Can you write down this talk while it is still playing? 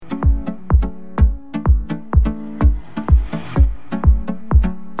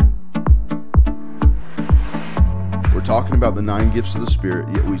talking about the 9 gifts of the Spirit.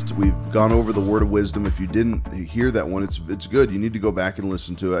 We've gone over the word of wisdom. If you didn't hear that one, it's good. You need to go back and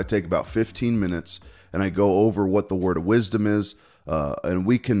listen to it. I take about 15 minutes and I go over what the word of wisdom is. And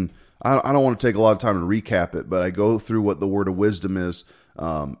we can, I don't want to take a lot of time to recap it, but I go through what the word of wisdom is,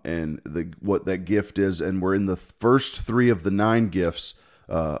 and what that gift is. And we're in the first 3 of the 9 gifts.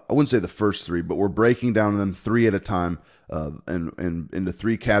 I wouldn't say the first 3, but we're breaking down them 3 at a time, and into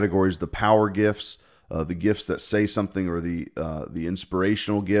 3 categories: the power gifts, the gifts that say something, or the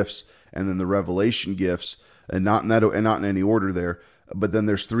inspirational gifts, and then the revelation gifts, and not in any order there. But then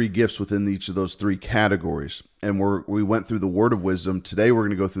there's 3 gifts within each of those 3 categories. And we went through the word of wisdom. Today we're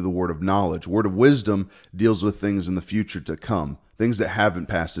going to go through the word of knowledge. Word of wisdom deals with things in the future to come, things that haven't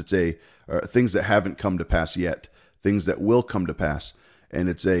passed. Things that haven't come to pass yet, things that will come to pass. And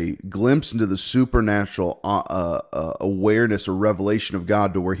it's a glimpse into the supernatural awareness or revelation of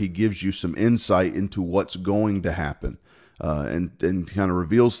God, to where He gives you some insight into what's going to happen, and kind of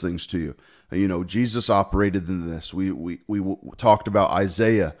reveals things to you. You know, Jesus operated in this. We talked about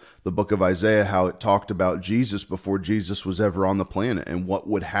Isaiah, the book of Isaiah, how it talked about Jesus before Jesus was ever on the planet and what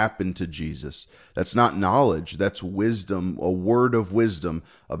would happen to Jesus. That's not knowledge. That's wisdom, a word of wisdom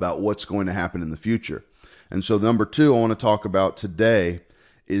about what's going to happen in the future. And so number 2 I want to talk about today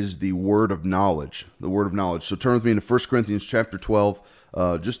is the word of knowledge, the word of knowledge. So turn with me into 1 Corinthians chapter 12,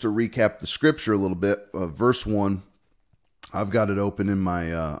 just to recap the scripture a little bit. Verse 1, I've got it open in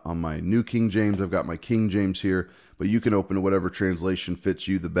my on my New King James. I've got my King James here, but you can open to whatever translation fits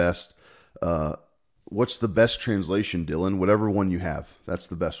you the best. What's the best translation, Dylan? Whatever one you have, that's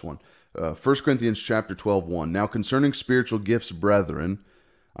the best one. 1 Corinthians chapter 12, 1. Now concerning spiritual gifts, brethren,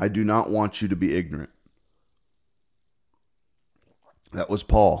 I do not want you to be ignorant. That was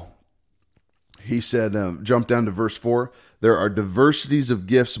Paul. He said, jump down to verse 4. There are diversities of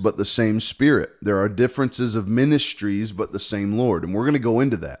gifts, but the same Spirit. There are differences of ministries, but the same Lord. And we're going to go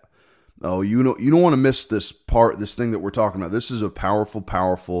into that. Oh, you don't want to miss this part, this thing that we're talking about. This is a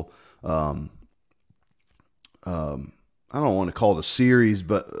powerful, I don't want to call it a series,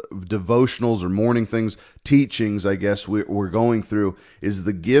 but devotionals or morning things, teachings, I guess we're going through, is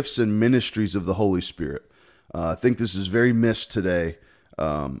the gifts and ministries of the Holy Spirit. I think this is very missed today,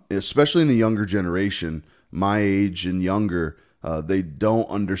 especially in the younger generation, my age and younger. They don't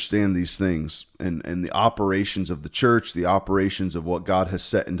understand these things and the operations of the church, the operations of what God has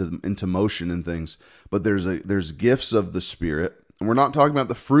set into motion and things. But there's gifts of the Spirit, and we're not talking about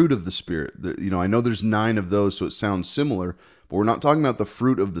the fruit of the Spirit. I know there's 9 of those, so it sounds similar, but we're not talking about the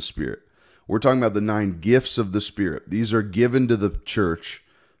fruit of the Spirit. We're talking about the 9 gifts of the Spirit. These are given to the church.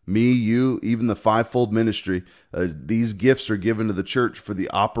 Me, you, even the 5-fold ministry, these gifts are given to the church for the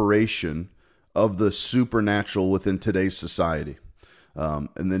operation of the supernatural within today's society. And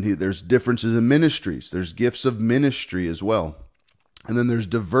then there's differences in ministries. There's gifts of ministry as well. And then there's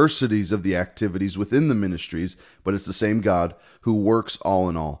diversities of the activities within the ministries, but it's the same God who works all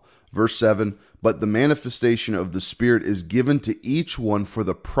in all. Verse 7, but the manifestation of the Spirit is given to each one for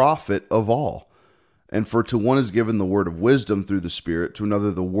the profit of all. And for to one is given the word of wisdom through the Spirit, to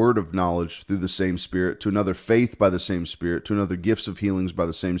another the word of knowledge through the same Spirit, to another faith by the same Spirit, to another gifts of healings by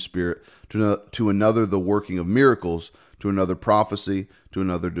the same Spirit, to another the working of miracles, to another prophecy, to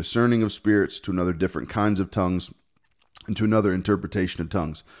another discerning of spirits, to another different kinds of tongues, and to another interpretation of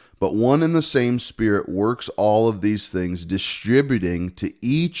tongues. But one and the same Spirit works all of these things, distributing to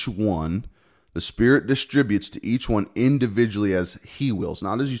each one. The Spirit distributes to each one individually as He wills,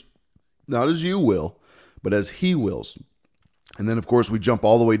 not as you will, but as He wills. And then, of course, we jump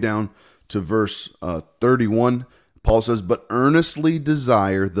all the way down to verse 31. Paul says, but earnestly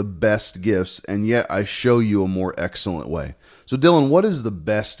desire the best gifts, and yet I show you a more excellent way. So, Dylan, what is the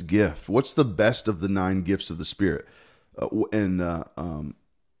best gift? What's the best of the 9 gifts of the Spirit? We're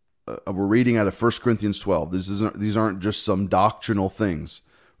reading out of 1 Corinthians 12. These aren't just some doctrinal things,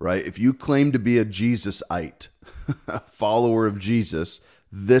 right? If you claim to be a Jesusite, a follower of Jesus,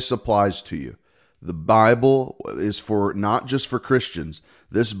 this applies to you. The Bible is for not just for Christians.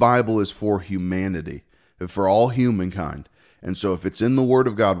 This Bible is for humanity, for all humankind. And so if it's in the Word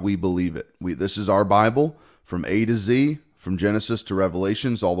of God, we believe it. This is our Bible from A to Z, from Genesis to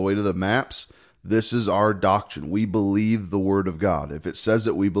Revelations, all the way to the maps. This is our doctrine. We believe the Word of God. If it says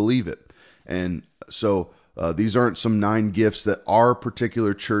it, we believe it. And so these aren't some 9 gifts that our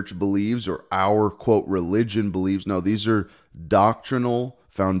particular church believes or our, quote, religion believes. No, these are doctrinal,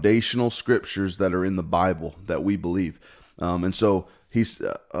 foundational scriptures that are in the Bible that we believe. And so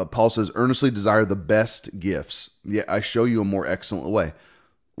Paul says, earnestly desire the best gifts. Yet I show you a more excellent way.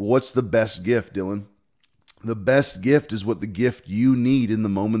 What's the best gift, Dylan? The best gift is what the gift you need in the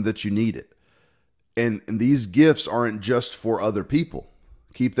moment that you need it. And these gifts aren't just for other people.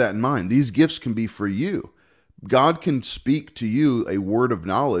 Keep that in mind. These gifts can be for you. God can speak to you a word of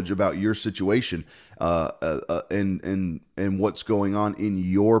knowledge about your situation, and what's going on in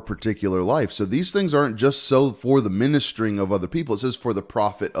your particular life. So these things aren't just so for the ministering of other people. It says for the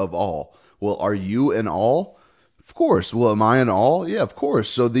profit of all. Well, are you an all? Of course. Well, am I an all? Yeah, of course.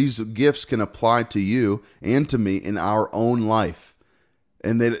 So these gifts can apply to you and to me in our own life,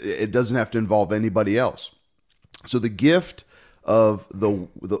 and that it doesn't have to involve anybody else. So the gift of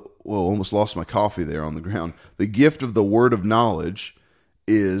almost lost my coffee there on the ground. The gift of the word of knowledge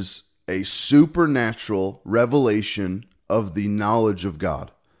is a supernatural revelation of the knowledge of God.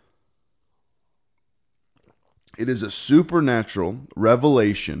 It is a supernatural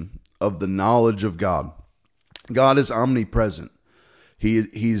revelation of the knowledge of God. God is omnipresent.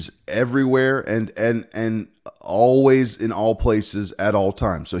 He's everywhere and always in all places at all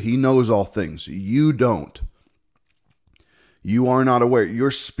times. So he knows all things. You don't. You are not aware.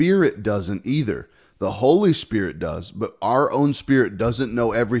 Your spirit doesn't either. The Holy Spirit does, but our own spirit doesn't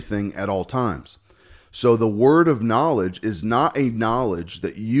know everything at all times. So the word of knowledge is not a knowledge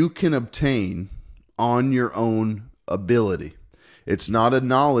that you can obtain on your own ability. It's not a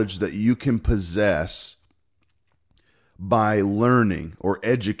knowledge that you can possess by learning or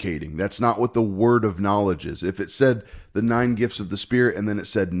educating. That's not what the word of knowledge is. If it said the 9 gifts of the Spirit and then it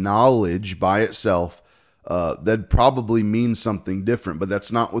said knowledge by itself, that probably means something different, but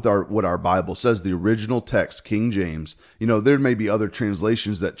that's not what our Bible says. The original text, King James, there may be other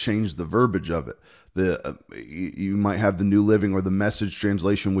translations that change the verbiage of it. You might have the New Living or the Message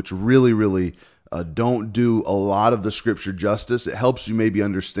translation, which really don't do a lot of the scripture justice. It helps you maybe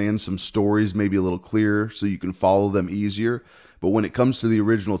understand some stories maybe a little clearer so you can follow them easier. But when it comes to the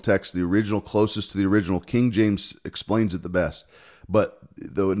original text, the original closest to the original, King James explains it the best. But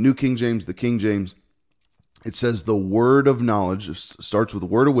the New King James, the King James, it says the word of knowledge, starts with the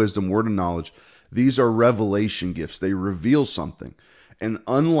word of wisdom, word of knowledge. These are revelation gifts. They reveal something. And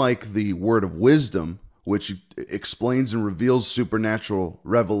unlike the word of wisdom, which explains and reveals supernatural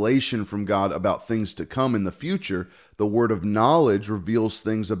revelation from God about things to come in the future, the word of knowledge reveals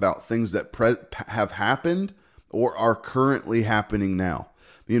things about things that have happened or are currently happening now.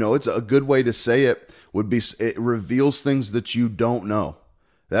 It's a good way to say it would be, it reveals things that you don't know.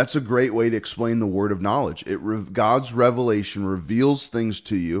 That's a great way to explain the word of knowledge. God's revelation reveals things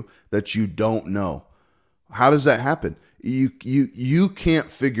to you that you don't know. How does that happen? You can't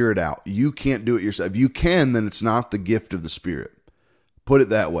figure it out. You can't do it yourself. If you can, then it's not the gift of the Spirit. Put it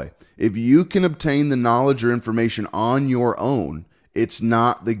that way. If you can obtain the knowledge or information on your own, it's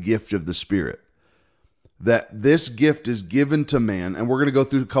not the gift of the Spirit. That this gift is given to man, and we're going to go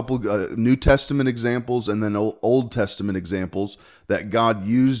through a couple New Testament examples and then Old Testament examples that God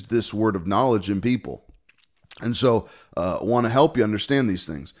used this word of knowledge in people. And so I want to help you understand these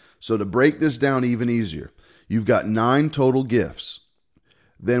things. So to break this down even easier, you've got 9 total gifts.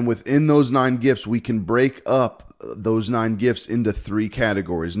 Then within those 9 gifts, we can break up those 9 gifts into 3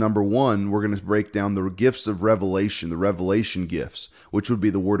 categories. Number 1, we're going to break down the gifts of revelation, the revelation gifts, which would be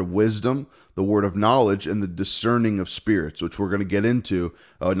the word of wisdom, the word of knowledge, and the discerning of spirits, which we're going to get into.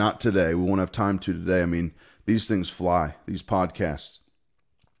 Not today. We won't have time to today. I mean, these things fly, these podcasts.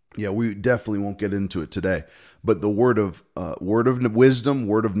 Yeah, we definitely won't get into it today. But the word of wisdom,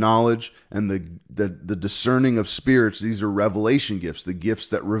 word of knowledge, and the discerning of spirits, these are revelation gifts, the gifts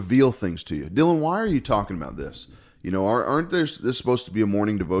that reveal things to you. Dylan, why are you talking about this? Aren't this supposed to be a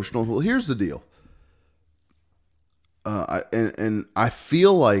morning devotional? Well, here's the deal. I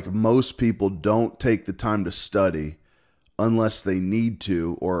feel like most people don't take the time to study unless they need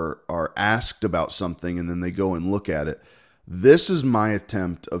to or are asked about something, and then they go and look at it. This is my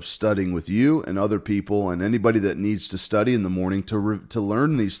attempt of studying with you and other people and anybody that needs to study in the morning to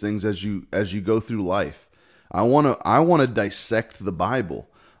learn these things as you go through life. I want to dissect the Bible.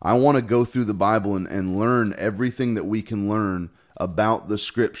 I want to go through the Bible and learn everything that we can learn about the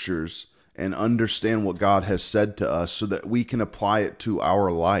scriptures and understand what God has said to us so that we can apply it to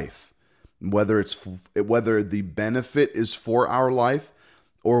our life. Whether the benefit is for our life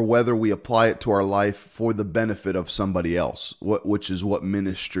or whether we apply it to our life for the benefit of somebody else, which is what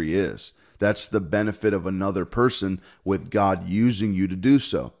ministry is. That's the benefit of another person with God using you to do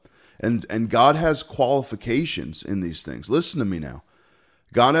so. And God has qualifications in these things. Listen to me now.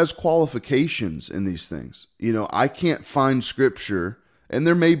 God has qualifications in these things. I can't find scripture, and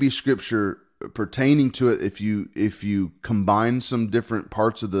there may be scripture pertaining to it if you combine some different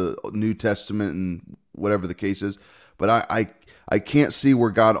parts of the New Testament and whatever the case is, but I I can't see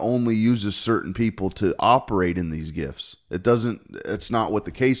where God only uses certain people to operate in these gifts. It's not what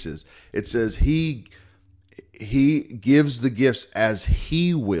the case is. It says he gives the gifts as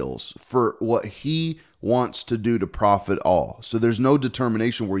he wills for what he wants to do to profit all. So there's no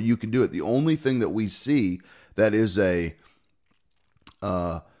determination where you can do it. The only thing that we see that is I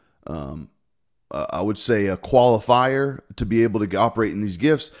would say a qualifier to be able to operate in these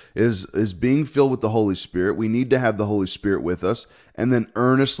gifts is being filled with the Holy Spirit. We need to have the Holy Spirit with us, and then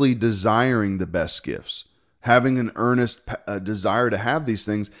earnestly desiring the best gifts, having an earnest desire to have these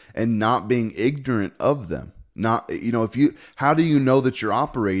things and not being ignorant of them. Not, how do you know that you're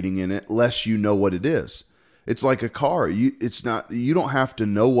operating in it lest you know what it is? It's like a car. You don't have to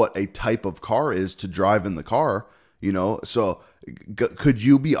know what a type of car is to drive in the car, So could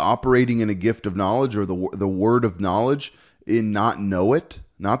you be operating in a gift of knowledge or the word of knowledge and not know it?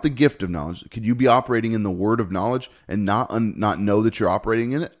 Not the gift of knowledge. Could you be operating in the word of knowledge and not know that you're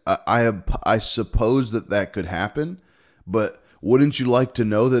operating in it? I suppose that could happen, but wouldn't you like to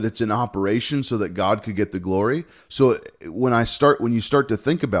know that it's in operation so that God could get the glory? So when you start to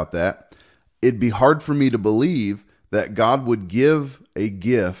think about that, it'd be hard for me to believe that God would give a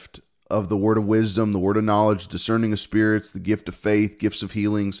gift of the word of wisdom, the word of knowledge, discerning of spirits, the gift of faith, gifts of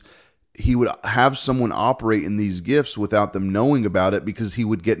healings. He would have someone operate in these gifts without them knowing about it because he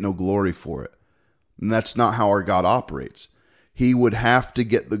would get no glory for it. And that's not how our God operates. He would have to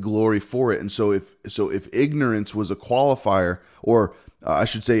get the glory for it. And so if ignorance was a qualifier, or I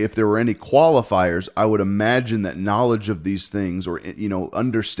should say if there were any qualifiers, I would imagine that knowledge of these things or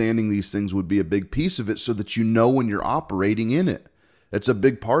understanding these things would be a big piece of it so that you know when you're operating in it. It's a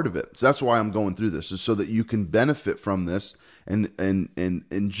big part of it. So that's why I'm going through this, is so that you can benefit from this and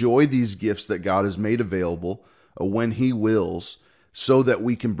enjoy these gifts that God has made available when he wills, so that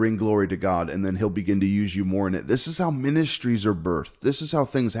we can bring glory to God, and then he'll begin to use you more in it. This is how ministries are birthed. This is how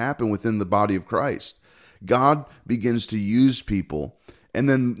things happen within the body of Christ. God begins to use people, and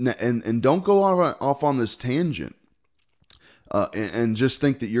then and don't go off on this tangent and just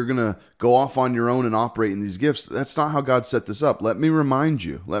think that you're going to go off on your own and operate in these gifts. That's not how God set this up. Let me remind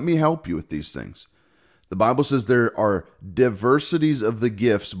you. Let me help you with these things. The Bible says there are diversities of the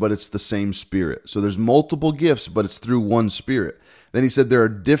gifts, but it's the same Spirit. So there's multiple gifts, but it's through one Spirit. Then he said there are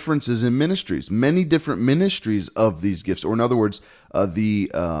differences in ministries, many different ministries of these gifts, or in other words,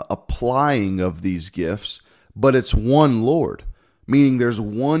 the applying of these gifts, but it's one Lord, meaning there's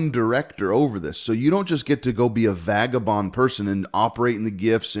one director over this. So you don't just get to go be a vagabond person and operate in the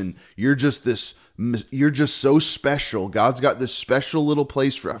gifts, and you're just so special. God's got this special little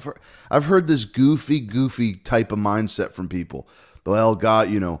place for. I've heard this goofy type of mindset from people. Well,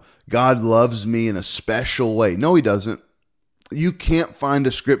 God loves me in a special way. No, he doesn't. You can't find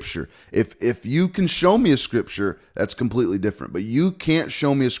a scripture. If you can show me a scripture, that's completely different. But you can't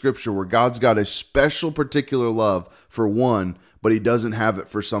show me a scripture where God's got a special particular love for one, but he doesn't have it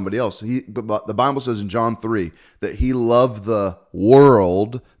for somebody else. But the Bible says in John 3 that he loved the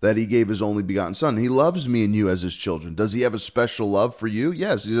world, that he gave his only begotten son. He loves me and you as his children. Does he have a special love for you?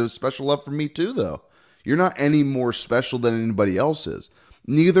 Yes, he has a special love for me too, though. You're not any more special than anybody else is.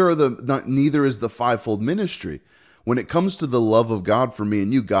 Neither is the fivefold ministry. When it comes to the love of God for me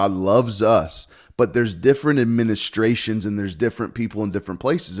and you, God loves us, but there's different administrations and there's different people in different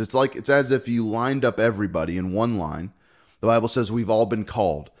places. It's as if you lined up everybody in one line. The Bible says we've all been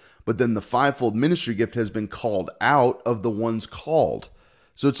called, but then the fivefold ministry gift has been called out of the ones called.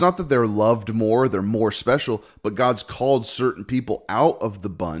 So it's not that they're loved more, they're more special, but God's called certain people out of the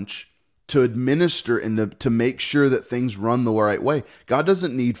bunch to administer and to make sure that things run the right way. God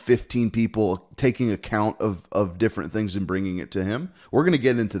doesn't need 15 people taking account of different things and bringing it to him. We're going to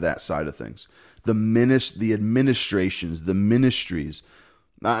get into that side of things. The administrations, the ministries.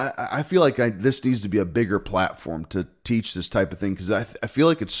 I feel like this needs to be a bigger platform to teach this type of thing, because I feel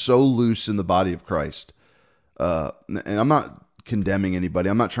like it's so loose in the body of Christ. And I'm not condemning anybody.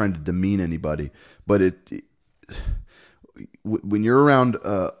 I'm not trying to demean anybody. But when you're around...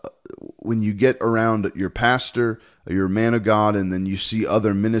 when you get around your pastor, your man of God, and then you see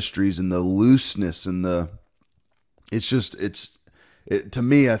other ministries and the looseness and to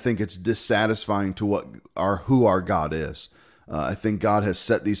me, I think it's dissatisfying to who our God is. I think God has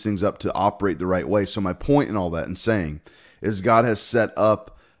set these things up to operate the right way. So my point in all that and saying is God has set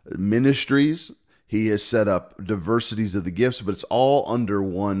up ministries. He has set up diversities of the gifts, but it's all under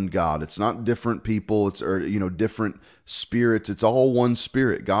one God. It's not different people. It's different spirits. It's all one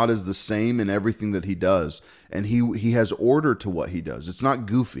Spirit. God is the same in everything that he does, and he has order to what he does. It's not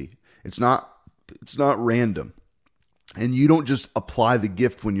goofy. It's not random. And you don't just apply the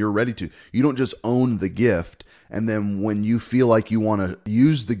gift when you're ready to. You don't just own the gift And then when you feel like you want to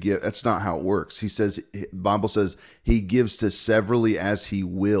use the gift, that's not how it works. He says, Bible says he gives to severally as he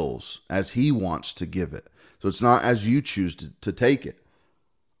wills, as he wants to give it. So it's not as you choose to take it.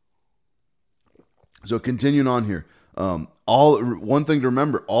 So continuing on here, one thing to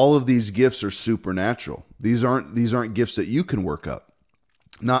remember, all of these gifts are supernatural. These aren't gifts that you can work up,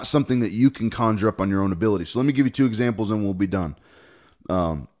 not something that you can conjure up on your own ability. So let me give you two examples and we'll be done.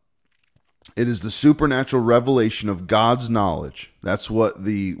 It is the supernatural revelation of God's knowledge. That's what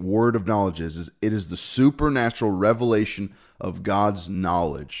the word of knowledge is it is the supernatural revelation of God's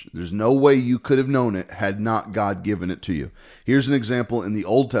knowledge. There's no way you could have known it had not God given it to you. Here's an example in the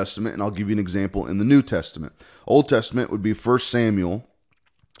Old Testament, and I'll give you an example in the New Testament. Old Testament would be 1 Samuel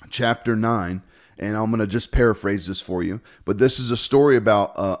chapter 9, and I'm going to just paraphrase this for you. But this is a story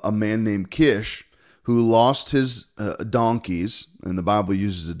about a man named Kish who lost his donkeys, and the Bible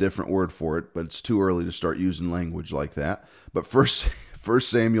uses a different word for it, but it's too early to start using language like that. But First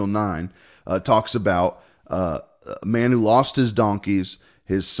Samuel 9 talks about a man who lost his donkeys.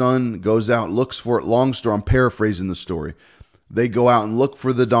 His son goes out, looks for it. Long story, I'm paraphrasing the story. They go out and look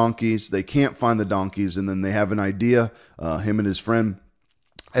for the donkeys. They can't find the donkeys, and then they have an idea, him and his friend,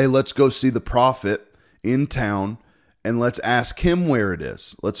 hey, let's go see the prophet in town, and let's ask him where it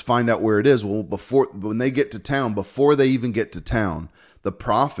is. Let's find out where it is. Well, when they get to town, before they even get to town, the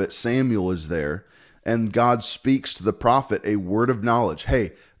prophet Samuel is there, and God speaks to the prophet a word of knowledge.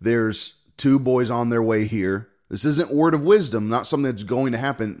 Hey, there's two boys on their way here. This isn't word of wisdom, not something that's going to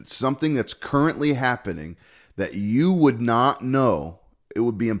happen. It's something that's currently happening that you would not know. It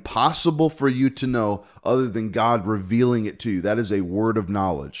would be impossible for you to know other than God revealing it to you. That is a word of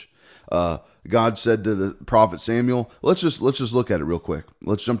knowledge. God said to the prophet Samuel, let's just look at it real quick.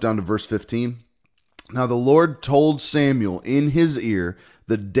 Let's jump down to verse 15. Now the Lord told Samuel in his ear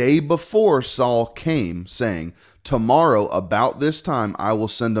the day before Saul came, saying, tomorrow about this time I will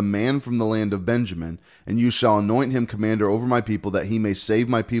send a man from the land of Benjamin, and you shall anoint him commander over my people, that he may save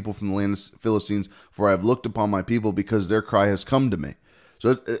my people from the land of Philistines, for I have looked upon my people, because their cry has come to me.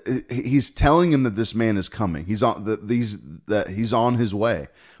 So he's telling him that this man is coming. He's on his way.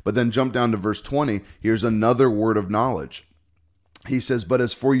 But then jump down to verse 20. Here's another word of knowledge. He says, but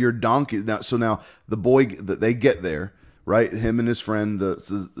as for your donkey, now the boy that they get there, right? Him and his friend,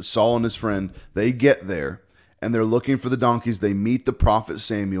 the Saul and his friend, they get there and they're looking for the donkeys. They meet the prophet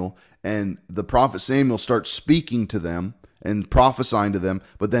Samuel, and the prophet Samuel starts speaking to them and prophesying to them.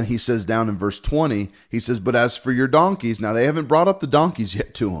 But then he says down in verse 20, he says, but as for your donkeys, now they haven't brought up the donkeys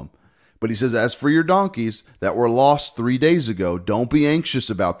yet to him, but he says, as for your donkeys that were lost 3 days ago, don't be anxious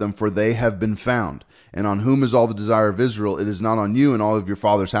about them, for they have been found. And on whom is all the desire of Israel? It is not on you and all of your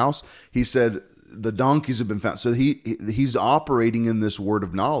father's house. He said, the donkeys have been found. So he's operating in this word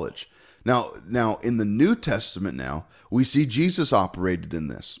of knowledge. Now in the New Testament now, we see Jesus operated in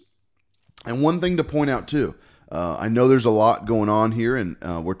this. And one thing to point out too, I know there's a lot going on here, and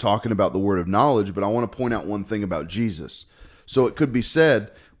we're talking about the word of knowledge, but I want to point out one thing about Jesus. So it could be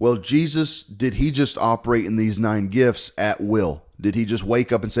said, well, Jesus, did he just operate in these 9 gifts at will? Did he just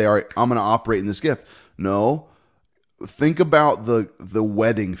wake up and say, all right, I'm going to operate in this gift? No. Think about the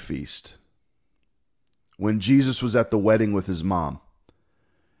wedding feast. When Jesus was at the wedding with his mom,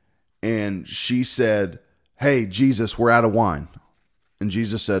 and she said, hey, Jesus, we're out of wine. And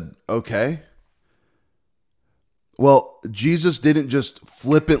Jesus said, okay. Well, Jesus didn't just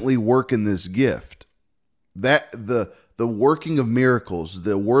flippantly work in this gift. That the working of miracles,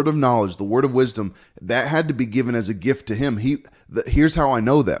 the word of knowledge, the word of wisdom, that had to be given as a gift to him. Here's how I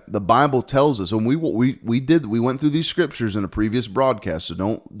know that. The Bible tells us, and we went through these scriptures in a previous broadcast, so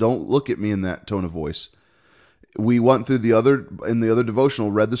don't look at me in that tone of voice. We went through the other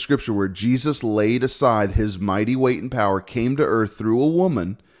devotional, read the scripture where Jesus laid aside his mighty weight and power, came to earth through a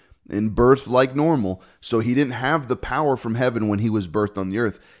woman, and birthed like normal. So he didn't have the power from heaven when he was birthed on the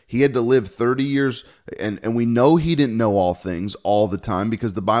earth. He had to live 30 years, and we know he didn't know all things all the time,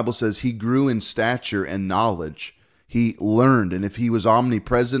 because the Bible says he grew in stature and knowledge. He learned, and if he was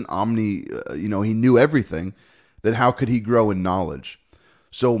omnipresent, he knew everything, then how could he grow in knowledge?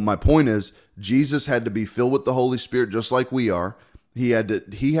 So my point is, Jesus had to be filled with the Holy Spirit just like we are. He had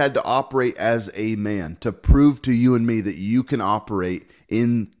to operate as a man to prove to you and me that you can operate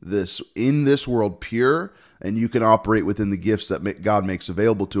in this world pure, and you can operate within the gifts that God makes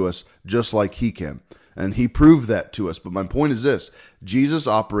available to us just like he can. And he proved that to us. But my point is this: Jesus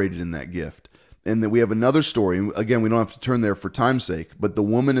operated in that gift. And then we have another story. Again, we don't have to turn there for time's sake, but the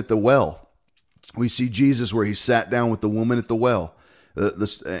woman at the well. We see Jesus where he sat down with the woman at the well.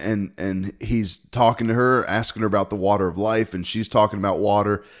 And he's talking to her, asking her about the water of life, and she's talking about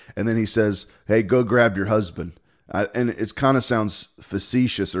water. And then he says, hey, go grab your husband. And it kind of sounds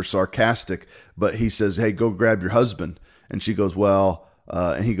facetious or sarcastic, but he says, "Hey, go grab your husband." And she goes, "Well,"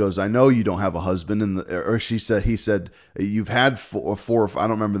 and he goes, "I know you don't have a husband." And he said, "You've had four, I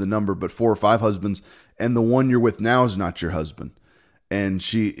don't remember the number, but 4 or 5 husbands, and the one you're with now is not your husband." And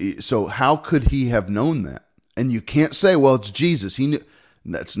so how could he have known that? And you can't say, "Well, it's Jesus. He knew."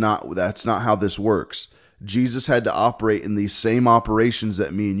 That's not how this works. Jesus had to operate in these same operations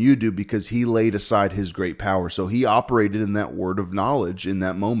that me and you do because he laid aside his great power. So he operated in that word of knowledge in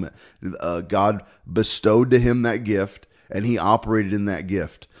that moment. God bestowed to him that gift, and he operated in that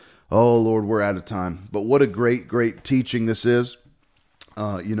gift. Oh, Lord, we're out of time. But what a great, great teaching this is.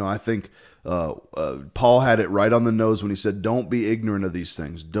 I think Paul had it right on the nose when he said, "Don't be ignorant of these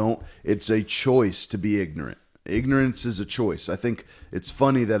things." It's a choice to be ignorant. Ignorance is a choice. I think it's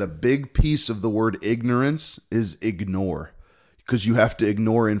funny that a big piece of the word ignorance is ignore, because you have to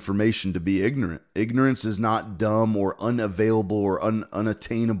ignore information to be ignorant. Ignorance is not dumb or unavailable or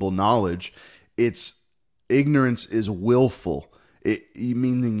unattainable knowledge. Ignorance is willful,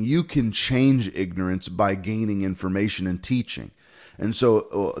 meaning you can change ignorance by gaining information and teaching. And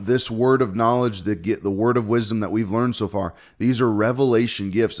so this word of knowledge, the word of wisdom that we've learned so far, these are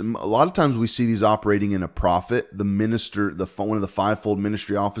revelation gifts. And a lot of times we see these operating in a prophet, the minister, one of the fivefold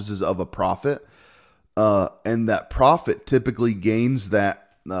ministry offices of a prophet. And that prophet typically gains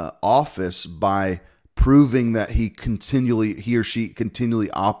that office by proving that he or she continually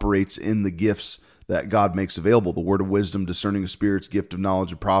operates in the gifts that God makes available: the word of wisdom, discerning of spirits, gift of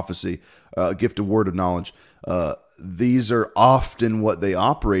knowledge of prophecy, gift of word of knowledge. These are often what they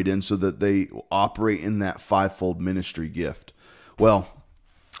operate in, so that they operate in that fivefold ministry gift. Well,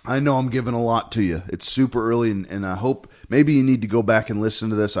 I know I'm giving a lot to you. It's super early, and I hope maybe you need to go back and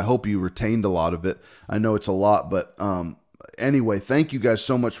listen to this. I hope you retained a lot of it. I know it's a lot, but anyway, thank you guys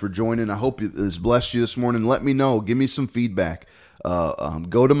so much for joining. I hope it has blessed you this morning. Let me know. Give me some feedback.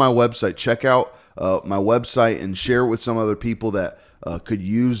 Go to my website. Check out my website and share it with some other people that could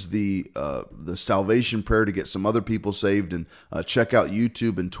use the salvation prayer to get some other people saved. And check out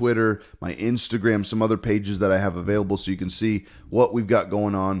YouTube and Twitter, my Instagram, some other pages that I have available, so you can see what we've got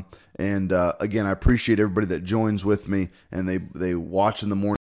going on. And again, I appreciate everybody that joins with me and they watch in the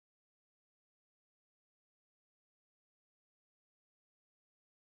morning.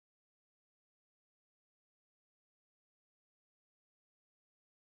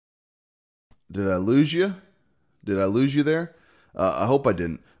 Did I lose you? Did I lose you there? I hope I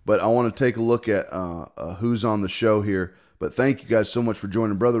didn't. But I want to take a look at who's on the show here. But thank you guys so much for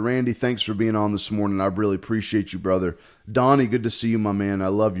joining. Brother Randy, thanks for being on this morning. I really appreciate you, brother. Donnie, good to see you, my man. I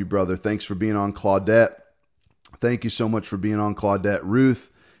love you, brother. Thanks for being on. Claudette, thank you so much for being on. Claudette. Ruth,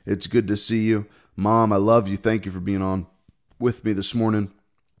 it's good to see you. Mom, I love you. Thank you for being on with me this morning.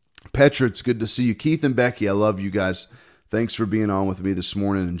 Petra, it's good to see you. Keith and Becky, I love you guys. Thanks for being on with me this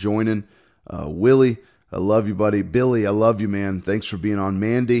morning and joining. Willie, I love you, buddy. Billy, I love you, man. Thanks for being on.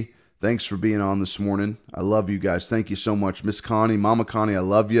 Mandy, thanks for being on this morning. I love you guys. Thank you so much. Miss Connie, Mama Connie, I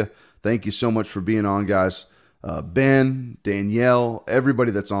love you. Thank you so much for being on, guys. Ben, Danielle,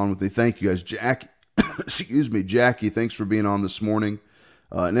 everybody that's on with me, thank you guys. Jackie, Jackie, thanks for being on this morning.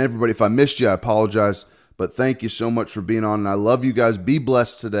 And everybody, if I missed you, I apologize. But thank you so much for being on. And I love you guys. Be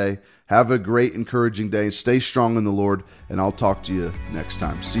blessed today. Have a great, encouraging day. Stay strong in the Lord. And I'll talk to you next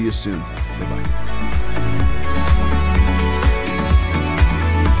time. See you soon. Bye-bye.